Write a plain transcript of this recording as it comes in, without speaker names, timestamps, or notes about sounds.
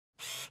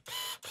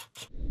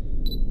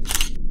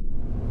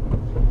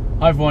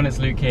Hi everyone, it's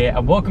Luke here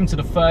and welcome to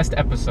the first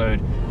episode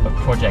of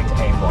Project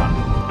A1.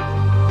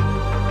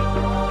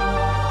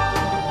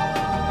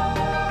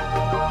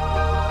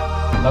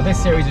 Now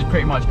this series is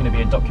pretty much going to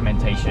be a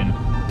documentation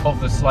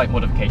of the slight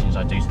modifications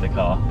I do to the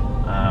car.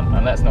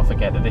 And let's not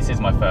forget that this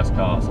is my first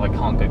car, so I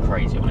can't go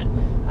crazy on it.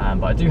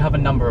 But I do have a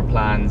number of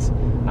plans,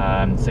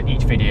 so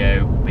each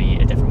video will be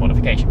a different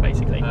modification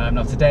basically.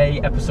 Now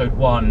today, episode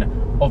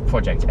 1 of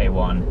Project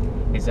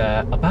A1 is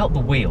about the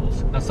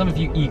wheels. Now some of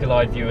you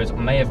eagle-eyed viewers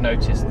may have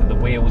noticed that the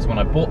wheels when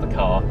I bought the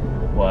car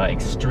were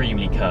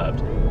extremely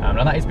curved.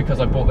 Now that is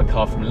because I bought the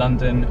car from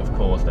London. Of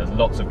course there's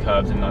lots of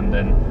curves in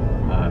London,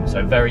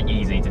 so very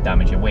easy to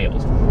damage your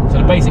wheels.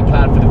 So the basic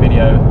plan for the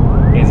video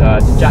is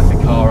to jack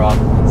the car up,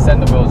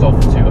 send the wheels off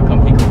to a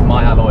company called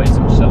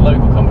MyAlloys, which is a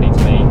local company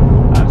to me,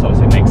 so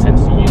obviously it makes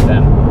sense to use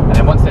them. And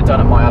then once they're done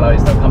at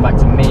MyAlloys, they'll come back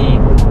to me.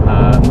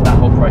 That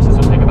whole process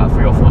will take about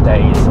 3 or 4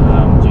 days,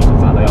 due to the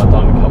fact they are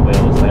diamond cut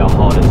wheels, they are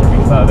harder to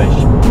refurbish,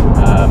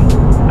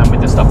 and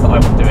with the stuff that I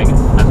was doing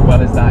as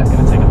well as that, it's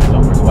going to take a bit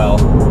longer as well.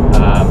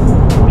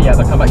 But yeah,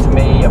 they'll come back to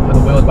me, I'll put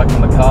the wheels back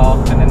on the car,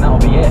 and then that'll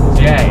be it.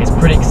 So yeah, it's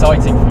pretty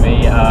exciting for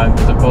me,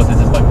 because of course this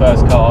is my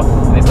first car,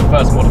 and it's the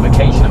first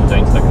modification I'm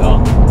doing to the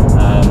car.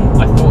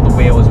 I thought the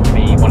wheels would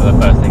be one of the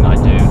first things I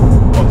do,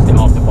 obviously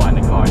after buying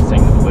the car and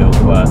seeing that the wheels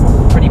were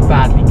pretty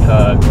badly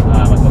curved.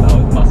 I thought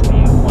that must be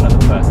one of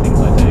the first things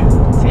I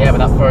do. So yeah,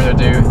 without further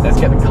ado, let's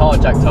get the car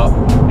jacked up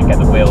and get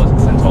the wheels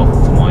sent off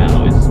to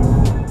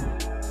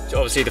MyAlloys. So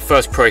obviously the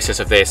first process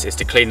of this is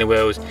to clean the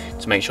wheels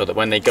to make sure that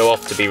when they go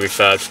off to be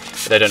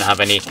refurbed, they don't have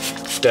any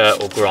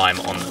dirt or grime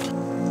on them.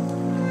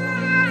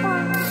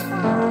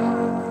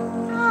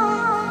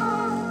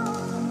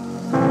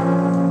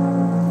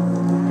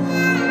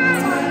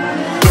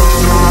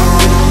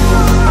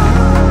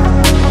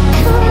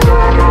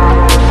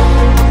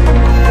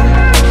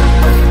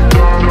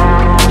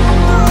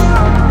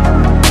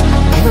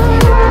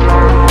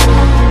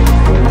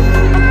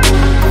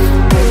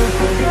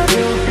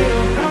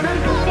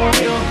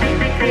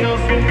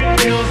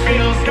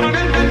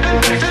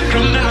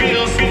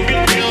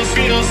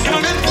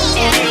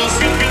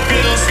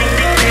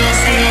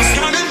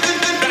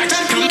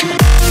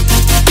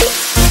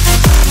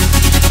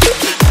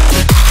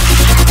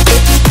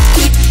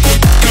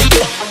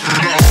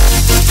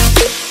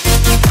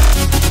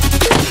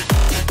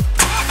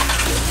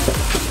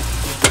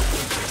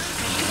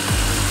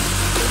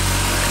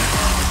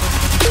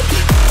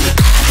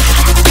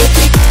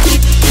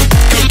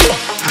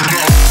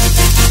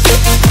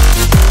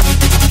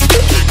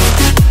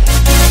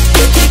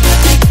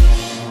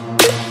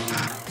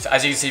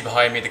 As you can see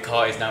behind me, the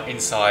car is now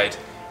inside.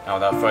 Now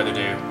without further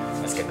ado,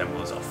 let's get them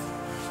wheels off.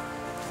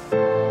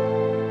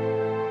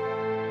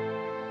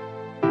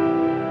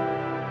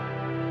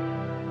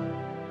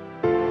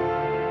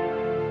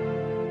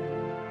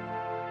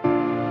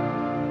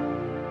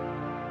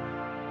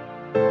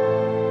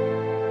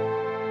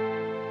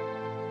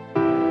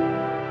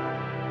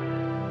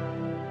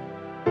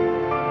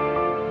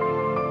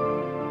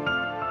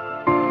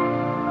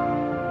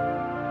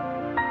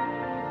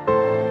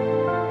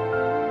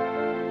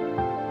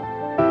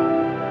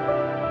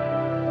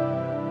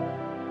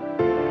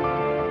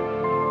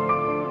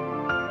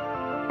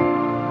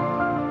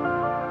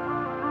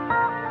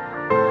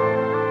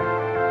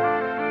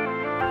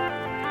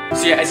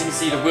 So yeah, as you can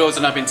see, the wheels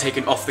have now been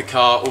taken off the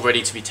car, all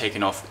ready to be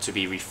taken off to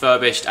be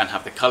refurbished and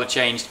have the colour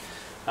changed.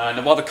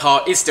 And while the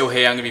car is still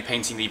here, I'm going to be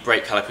painting the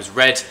brake calipers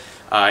red.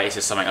 It's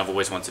just something I've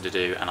always wanted to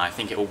do, and I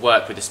think it will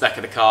work with the spec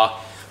of the car.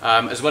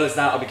 As well as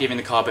that, I'll be giving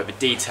the car a bit of a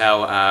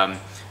detail. I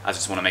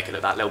just want to make it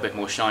look that little bit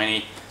more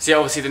shiny. So yeah,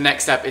 obviously the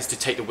next step is to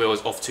take the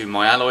wheels off to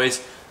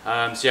MyAlloys.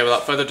 So yeah,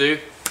 without further ado,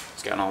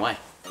 let's get on our way.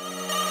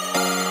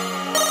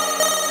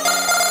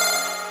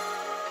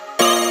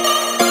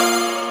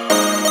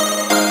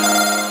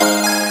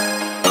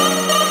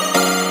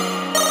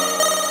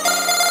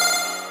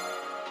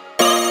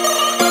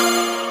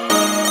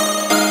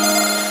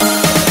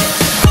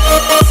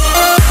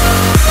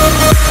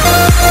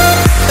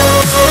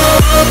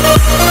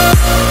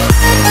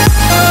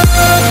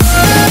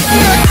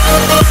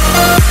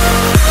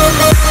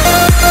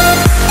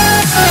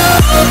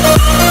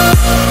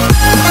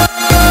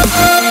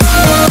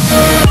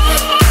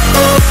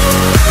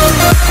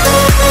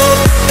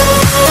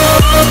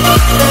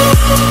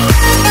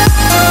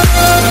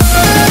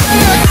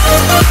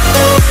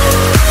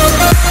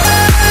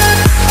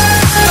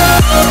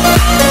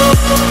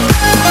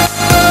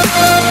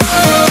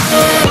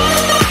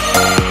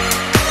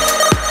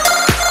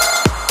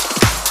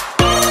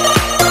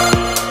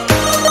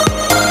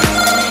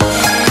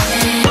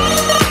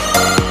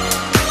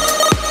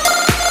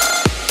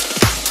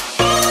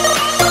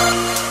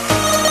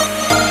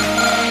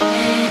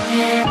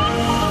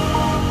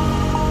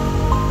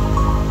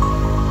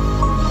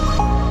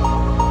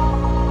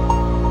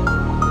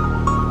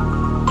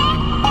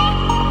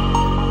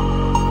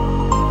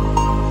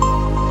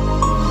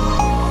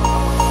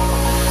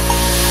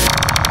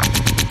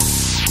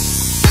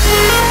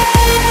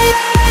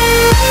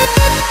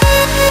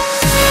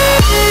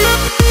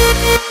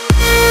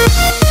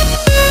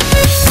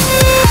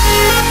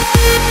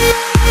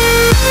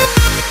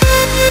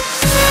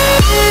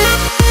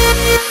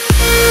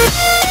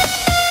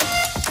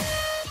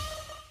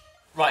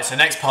 Right,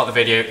 so next part of the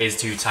video is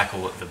to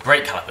tackle the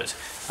brake calipers.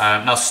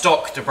 Now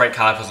stock, the brake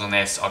calipers on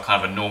this are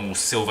kind of a normal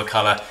silver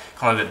colour,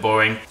 kind of a bit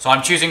boring. So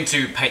I'm choosing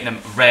to paint them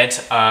red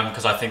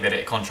because I think that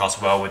it contrasts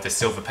well with the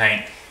silver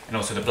paint and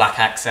also the black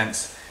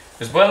accents,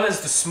 as well as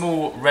the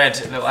small red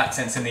little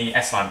accents in the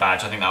S-Line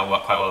badge. I think that will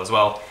work quite well as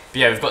well. But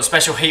yeah, we've got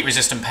special heat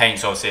resistant paint,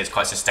 so obviously it's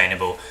quite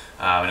sustainable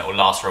and it will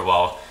last for a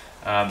while.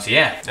 So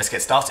yeah, let's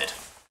get started.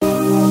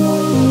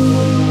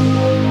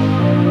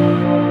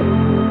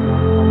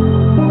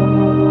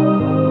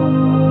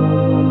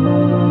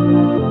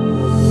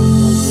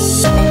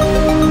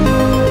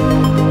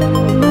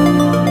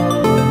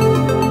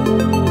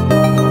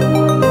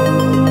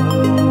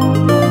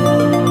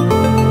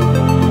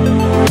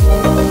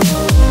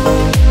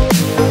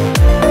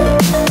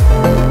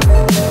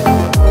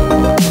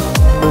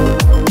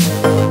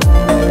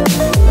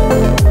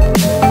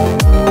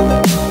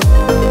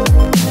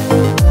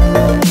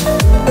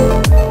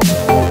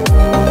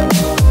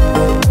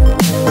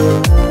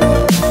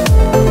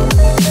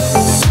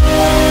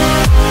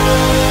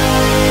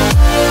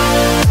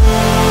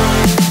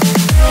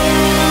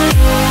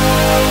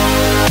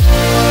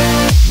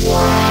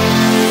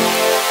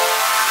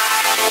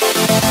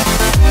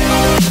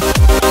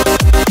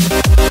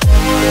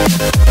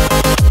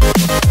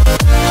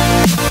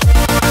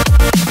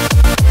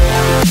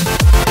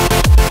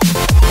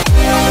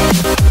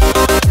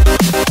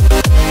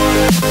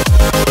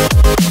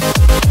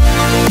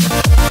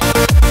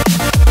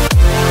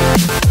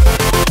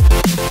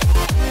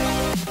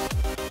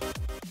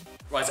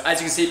 As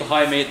you can see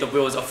behind me, the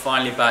wheels are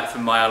finally back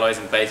from MyAlloys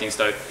in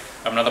Basingstoke.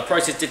 Now the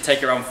process did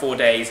take around 4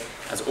 days,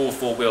 as all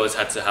 4 wheels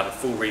had to have a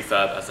full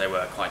refurb as they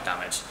were quite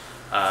damaged,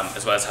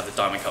 as well as have the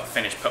diamond cut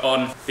finish put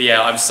on. But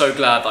yeah, I'm so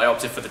glad that I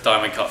opted for the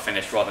diamond cut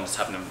finish rather than just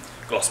having them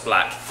gloss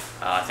black.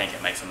 I think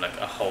it makes them look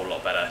a whole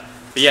lot better.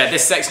 But yeah,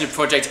 this section of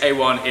Project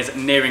A1 is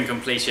nearing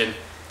completion.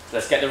 So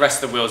let's get the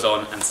rest of the wheels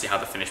on and see how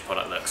the finished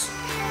product looks.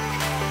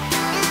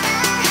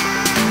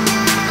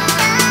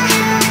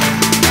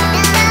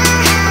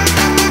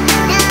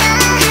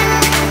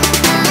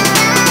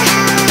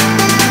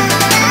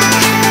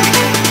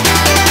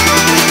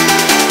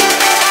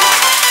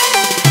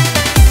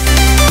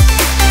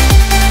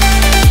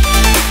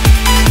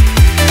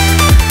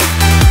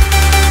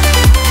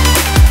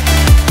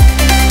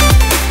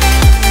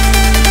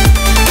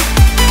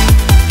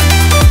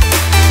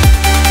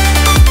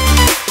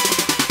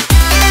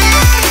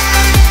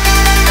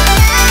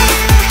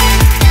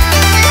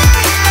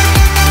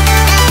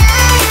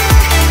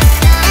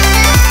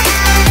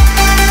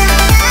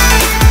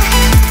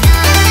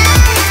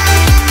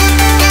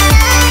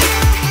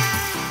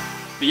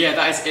 Yeah,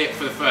 that is it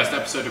for the first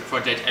episode of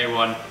Project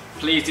A1.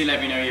 Please do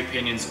let me know your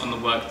opinions on the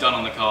work done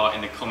on the car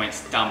in the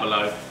comments down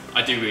below.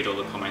 I do read all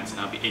the comments and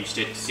I'll be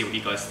interested to see what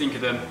you guys think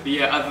of them. But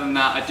yeah, other than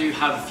that, I do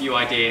have a few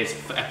ideas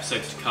for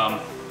episodes to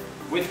come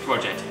with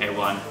Project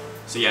A1.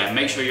 So yeah,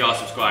 make sure you are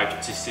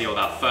subscribed to see all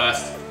that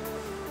first.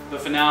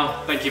 But for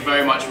now, thank you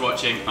very much for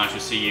watching and I shall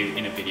see you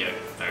in a video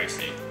very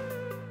soon.